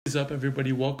What is up,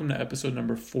 everybody? Welcome to episode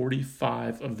number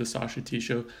 45 of the Sasha T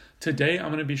Show. Today, I'm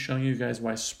going to be showing you guys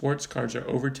why sports cards are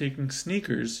overtaking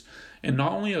sneakers in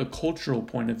not only a cultural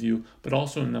point of view, but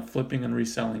also in the flipping and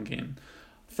reselling game.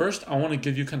 First, I want to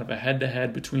give you kind of a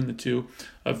head-to-head between the two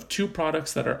of two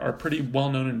products that are pretty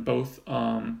well-known in both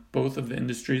of the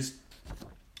industries.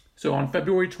 So on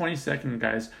February 22nd,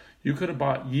 guys, you could have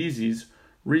bought Yeezys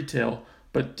retail,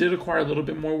 but did acquire a little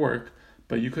bit more work.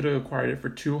 But you could have acquired it for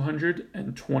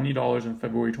 $220 on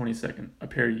February 22nd, a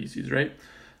pair of Yeezys, right?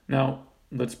 Now,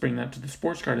 let's bring that to the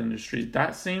sports card industry.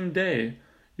 That same day,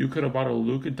 you could have bought a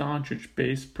Luka Doncic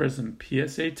base Prism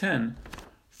PSA 10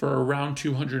 for around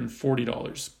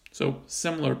 $240. So,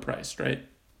 similar price, right?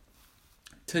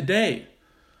 Today,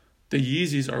 the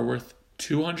Yeezys are worth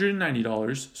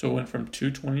 $290, so it went from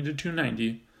 $220 to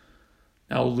 $290.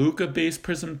 Now, Luka base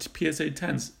Prism PSA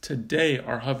 10s today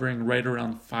are hovering right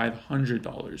around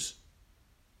 $500.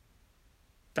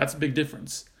 That's a big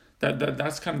difference.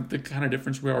 That's kind of the kind of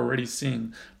difference we're already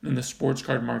seeing in the sports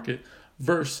card market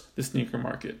versus the sneaker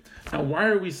market. Now, why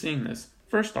are we seeing this?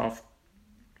 First off,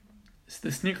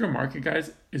 the sneaker market,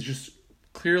 guys, is just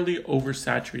clearly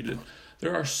oversaturated.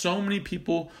 There are so many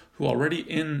people who are already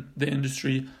in the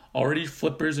industry, already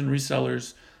flippers and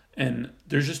resellers, and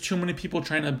there's just too many people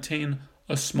trying to obtain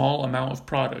a small amount of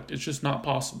product. It's just not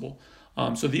possible.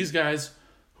 So these guys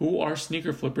who are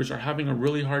sneaker flippers are having a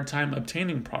really hard time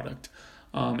obtaining product.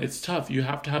 It's tough. You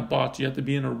have to have bots. You have to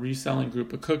be in a reselling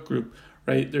group, a cook group,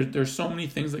 right? There's so many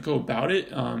things that go about it.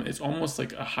 It's almost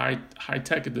like a high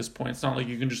tech at this point. It's not like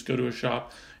you can just go to a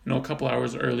shop, a couple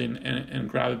hours early and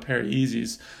grab a pair of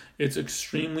Yeezys. It's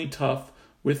extremely tough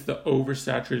with the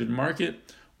oversaturated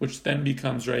market, which then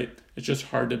becomes, right, it's just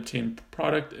hard to obtain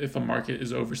product if a market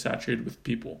is oversaturated with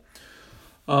people.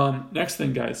 Next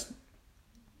thing, guys,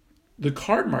 the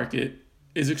card market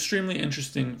is extremely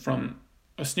interesting from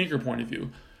a sneaker point of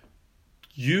view.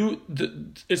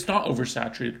 It's not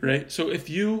oversaturated, right? So if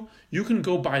you can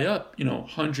go buy up,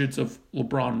 hundreds of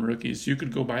LeBron rookies, you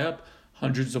could go buy up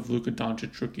hundreds of Luka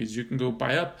Doncic rookies, you can go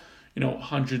buy up,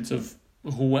 hundreds of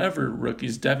whoever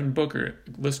rookies, Devin Booker,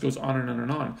 list goes on and on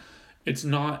and on. It's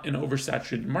not an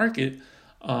oversaturated market.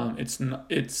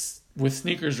 It's with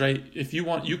sneakers, right? If you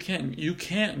want, you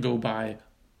can't go buy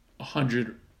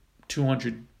 100,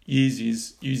 200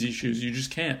 Yeezy shoes. You just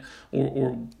can't,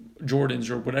 or Jordans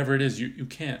or whatever it is. You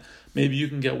can't. Maybe you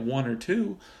can get one or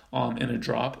two in a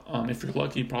drop. If you're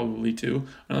lucky, probably two,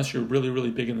 unless you're really,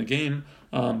 really big in the game.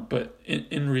 But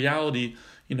in reality,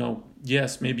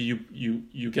 yes, maybe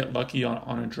you get lucky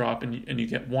on a drop and you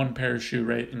get one pair of shoe,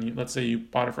 right? And let's say you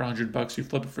bought it for $100, you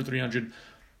flip it for $300,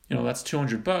 that's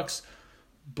 $200.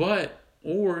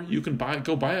 Or you can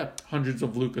go buy up hundreds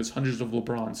of Lukas, hundreds of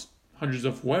LeBrons, hundreds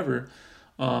of whoever,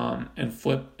 and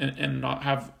flip and not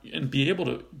have and be able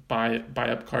to buy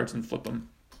up cards and flip them.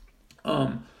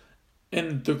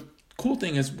 And the cool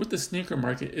thing is with the sneaker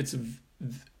market,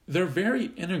 they're very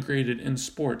integrated in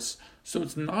sports, so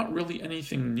it's not really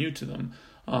anything new to them.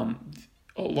 A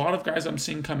lot of guys I'm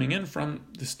seeing coming in from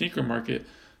the sneaker market,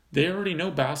 they already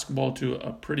know basketball to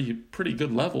a pretty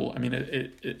good level. I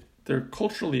mean, they're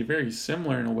culturally very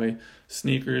similar in a way,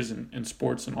 sneakers and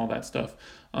sports and all that stuff.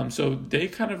 So they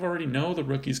kind of already know the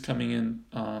rookies coming in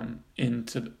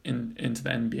into the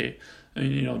NBA. I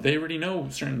mean, they already know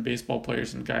certain baseball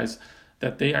players and guys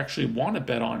that they actually want to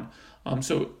bet on.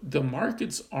 So the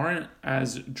markets aren't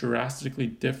as drastically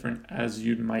different as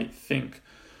you might think,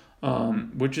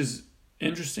 which is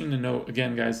interesting to note.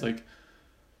 Again, guys, like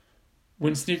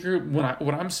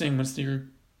what I'm saying when sneaker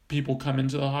people come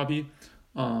into the hobby,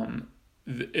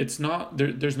 it's not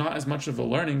there's not as much of a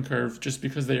learning curve just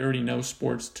because they already know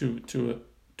sports to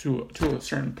a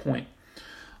certain point.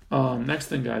 Next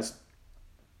thing, guys,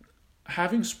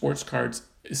 having sports cards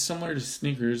is similar to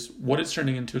sneakers. What it's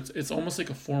turning into, it's almost like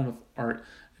a form of art.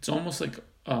 It's almost like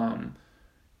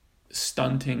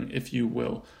stunting, if you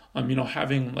will.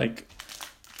 Having like,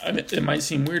 I mean, it might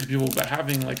seem weird to people, but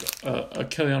having like a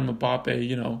Kylian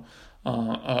Mbappe,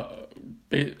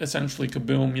 essentially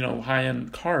kaboom,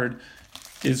 high-end card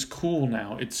is cool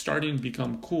now. It's starting to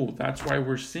become cool. That's why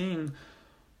we're seeing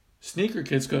sneaker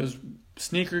kids, because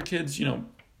sneaker kids,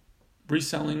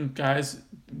 reselling guys,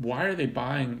 why are they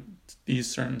buying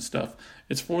these certain stuff?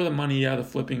 It's for the money, the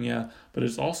flipping, but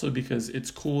it's also because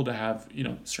it's cool to have,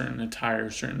 certain attire,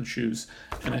 certain shoes.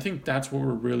 And I think that's what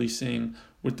we're really seeing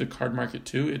with the card market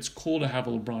too. It's cool to have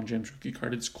a LeBron James rookie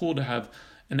card. It's cool to have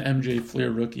an MJ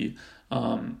Fleer rookie.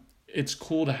 It's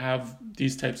cool to have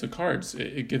these types of cards.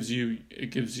 It gives you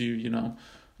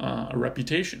a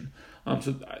reputation.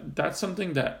 So that's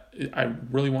something that I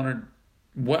really wanted.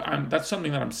 That's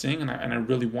something that I'm seeing, and I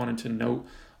really wanted to note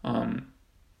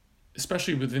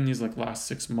especially within these like last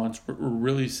 6 months, we're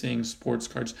really seeing sports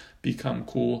cards become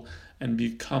cool and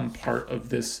become part of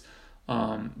this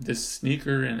this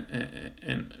sneaker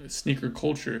and sneaker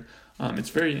culture. It's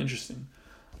very interesting.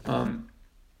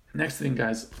 Next thing,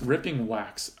 guys, ripping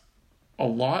wax. A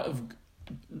lot of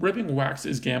ripping wax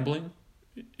is gambling.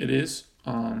 It is.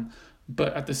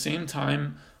 But at the same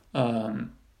time,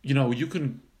 you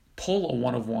can pull a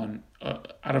 1 of 1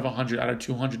 out of 100, out of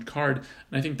 200 card.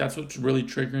 And I think that's what's really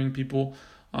triggering people,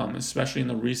 especially in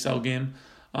the resale game.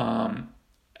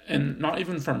 And not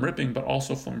even from ripping, but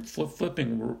also from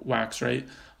flipping wax, right?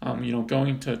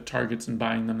 Going to Targets and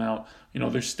buying them out.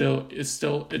 It's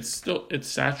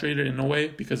saturated in a way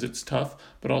because it's tough,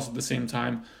 but also at the same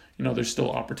time, there's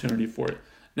still opportunity for it.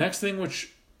 Next thing,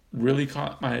 which really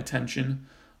caught my attention,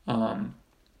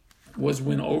 was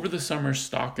when over the summer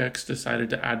StockX decided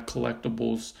to add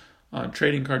collectibles,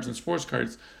 trading cards and sports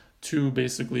cards to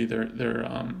basically their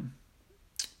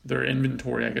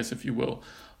inventory, I guess, if you will.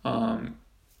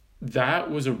 That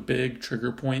was a big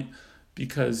trigger point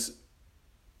because,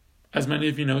 as many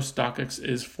of you know, StockX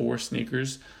is for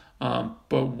sneakers,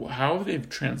 but how they've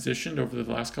transitioned over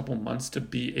the last couple months to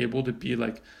be able to be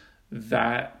like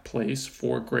that place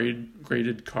for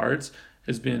graded cards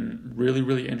has been really,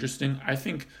 really interesting. I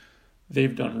think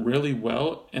they've done really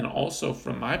well, and also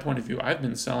from my point of view, I've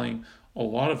been selling a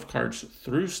lot of cards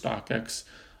through StockX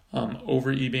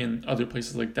over eBay and other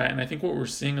places like that, and I think what we're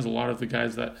seeing is a lot of the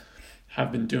guys that have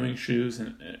been doing shoes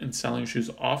and selling shoes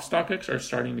off StockX are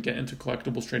starting to get into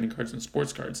collectibles, trading cards, and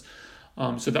sports cards.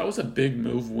 So that was a big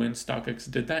move when StockX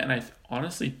did that, and I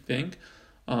honestly think,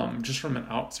 just from an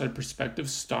outside perspective,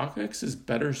 StockX is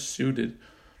better suited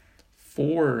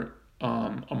for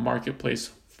a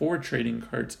marketplace for trading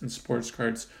cards and sports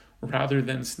cards rather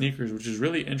than sneakers, which is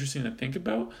really interesting to think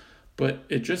about. But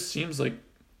it just seems like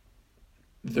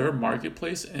their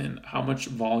marketplace and how much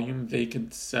volume they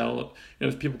can sell,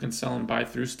 people can sell and buy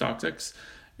through StockX,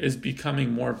 is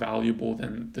becoming more valuable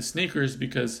than the sneakers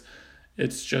because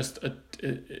it's just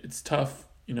it's tough,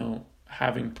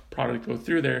 having product go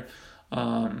through there.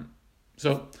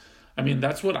 So, I mean,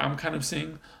 that's what I'm kind of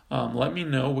seeing. Let me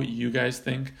know what you guys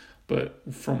think. But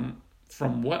from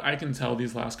what I can tell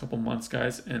these last couple months,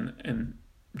 guys, and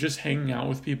just hanging out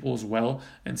with people as well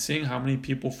and seeing how many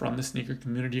people from the sneaker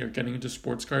community are getting into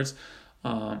sports cards,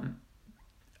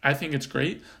 I think it's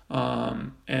great.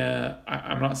 And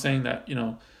I'm not saying that,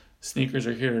 sneakers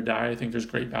are here to die. I think there's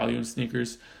great value in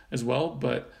sneakers as well,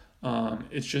 but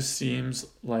it just seems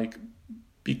like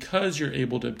because you're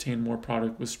able to obtain more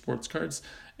product with sports cards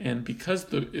and because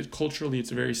culturally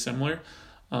it's very similar,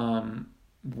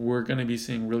 we're going to be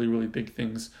seeing really, really big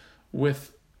things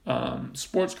with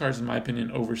sports cards, in my opinion,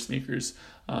 over sneakers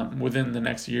within the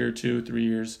next year, 2, 3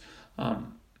 years.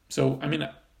 So, I mean,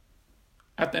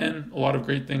 at the end, a lot of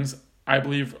great things I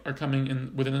believe are coming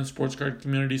in within the sports card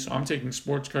community. So I'm taking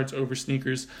sports cards over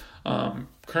sneakers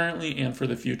currently and for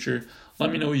the future.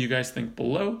 Let me know what you guys think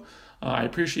below. I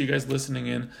appreciate you guys listening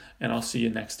in, and I'll see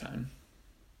you next time.